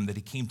kingdom that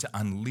he came to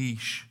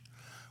unleash,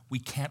 we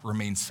can't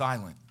remain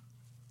silent.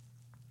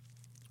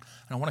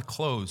 And I want to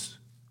close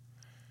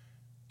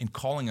in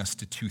calling us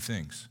to two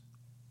things.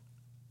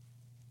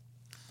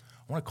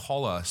 I want to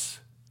call us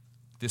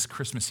this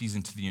Christmas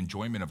season to the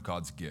enjoyment of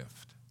God's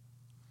gift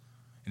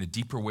in a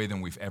deeper way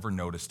than we've ever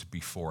noticed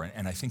before.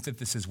 And I think that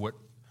this is what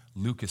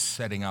Luke is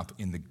setting up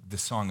in the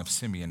Song of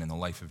Simeon in the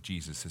life of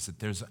Jesus, is that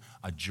there's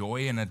a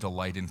joy and a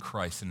delight in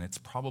Christ, and it's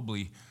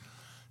probably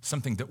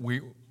something that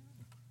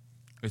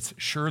it's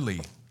surely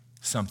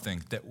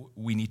something that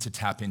we need to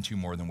tap into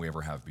more than we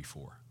ever have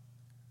before.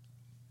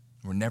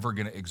 We're never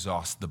going to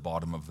exhaust the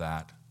bottom of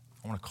that.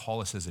 I want to call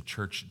us as a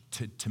church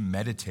to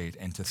meditate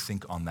and to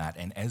think on that,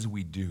 and as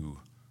we do,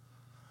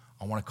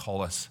 I want to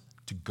call us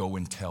to go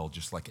and tell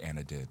just like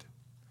Anna did,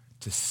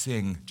 to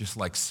sing just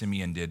like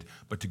Simeon did,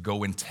 but to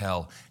go and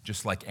tell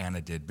just like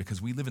Anna did,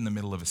 because we live in the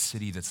middle of a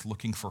city that's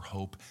looking for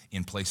hope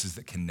in places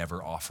that can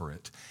never offer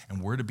it.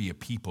 And we're to be a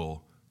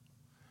people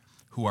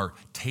who are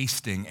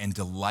tasting and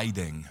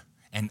delighting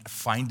and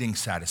finding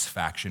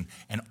satisfaction.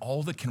 And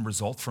all that can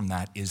result from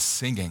that is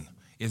singing,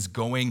 is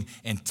going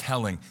and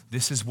telling.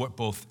 This is what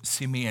both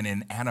Simeon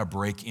and Anna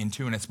break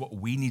into, and it's what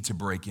we need to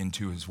break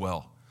into as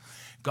well.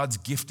 God's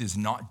gift is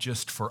not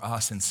just for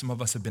us, and some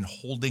of us have been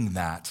holding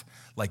that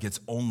like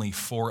it's only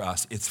for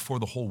us. It's for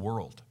the whole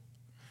world.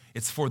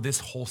 It's for this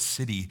whole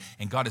city,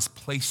 and God has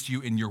placed you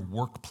in your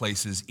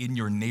workplaces, in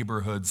your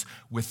neighborhoods,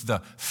 with the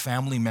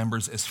family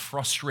members, as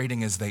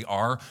frustrating as they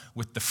are,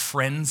 with the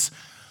friends,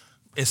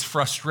 as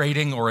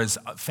frustrating or as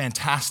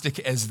fantastic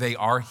as they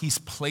are. He's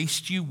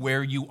placed you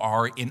where you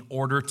are in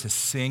order to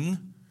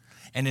sing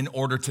and in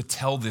order to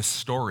tell this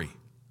story.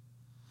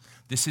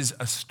 This is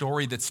a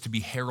story that's to be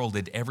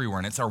heralded everywhere,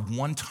 and it's our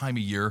one time a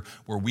year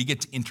where we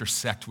get to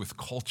intersect with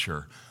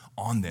culture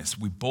on this.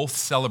 We both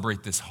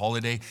celebrate this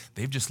holiday.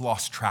 They've just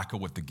lost track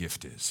of what the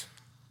gift is.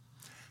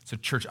 So,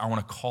 church, I want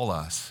to call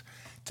us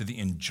to the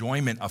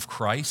enjoyment of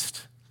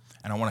Christ,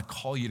 and I want to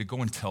call you to go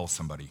and tell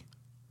somebody.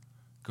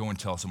 Go and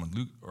tell someone.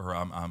 Luke, or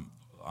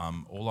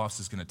Olaf's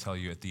is going to tell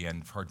you at the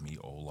end. Pardon me,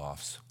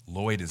 Olaf's.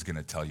 Lloyd is going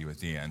to tell you at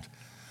the end.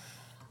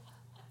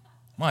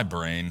 My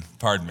brain,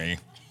 pardon me.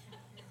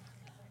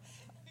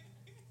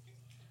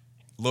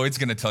 Lloyd's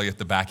going to tell you at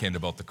the back end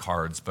about the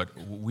cards, but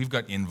we've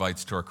got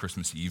invites to our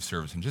Christmas Eve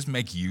service, and just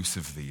make use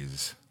of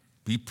these.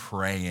 Be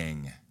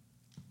praying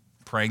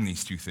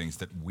these two things,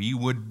 that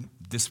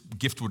this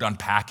gift would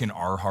unpack in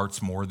our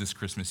hearts more this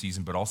Christmas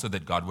season, but also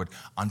that God would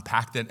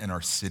unpack that in our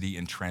city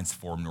and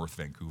transform North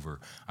Vancouver.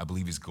 I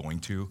believe he's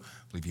going to. I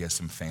believe he has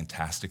some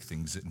fantastic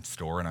things in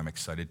store, and I'm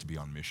excited to be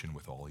on mission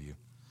with all of you.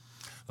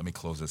 Let me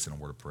close this in a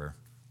word of prayer.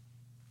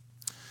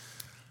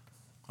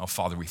 Oh,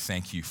 Father, we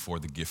thank you for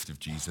the gift of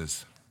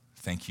Jesus.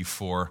 Thank you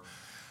for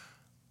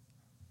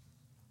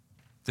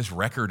this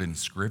record in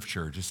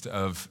Scripture just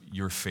of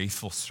your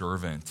faithful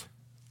servant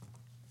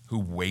who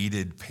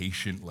waited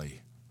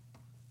patiently,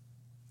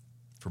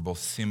 for both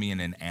Simeon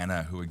and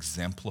Anna, who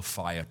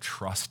exemplify a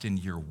trust in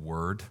your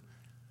word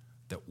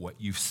that what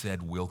you've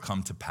said will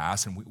come to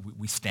pass. And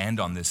we stand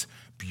on this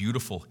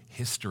beautiful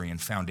history and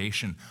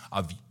foundation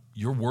of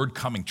your word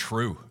coming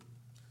true.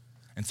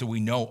 And so we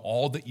know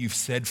all that you've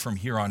said from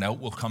here on out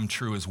will come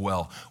true as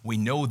well. We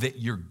know that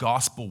your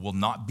gospel will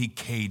not be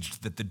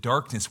caged, that the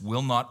darkness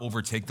will not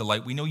overtake the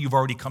light. We know you've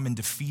already come and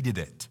defeated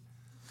it.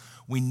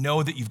 We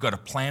know that you've got a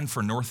plan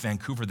for North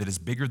Vancouver that is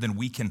bigger than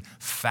we can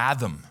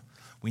fathom.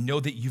 We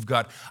know that you've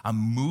got a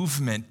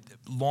movement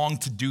long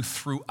to do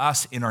through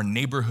us in our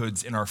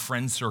neighborhoods, in our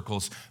friend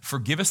circles.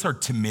 Forgive us our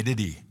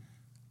timidity.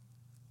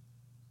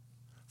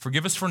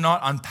 Forgive us for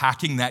not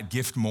unpacking that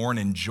gift more and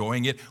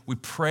enjoying it. We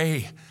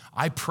pray,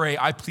 I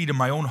plead in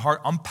my own heart,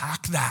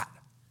 unpack that.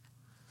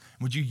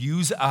 Would you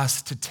use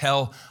us to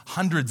tell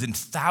hundreds and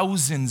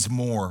thousands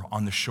more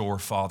on the shore,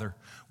 Father?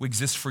 We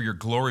exist for your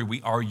glory.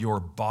 We are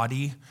your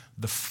body,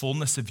 the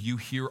fullness of you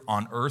here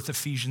on earth,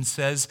 Ephesians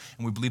says,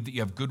 and we believe that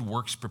you have good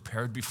works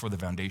prepared before the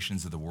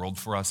foundations of the world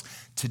for us.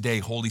 Today,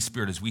 Holy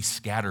Spirit, as we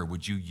scatter,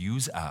 would you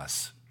use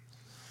us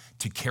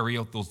to carry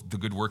out the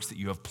good works that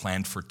you have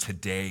planned for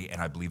today? And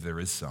I believe there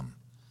is some.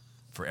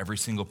 For every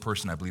single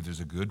person, I believe there's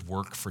a good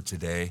work for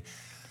today.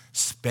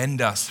 Spend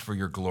us for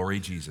your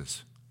glory,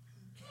 Jesus.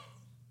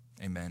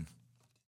 Amen.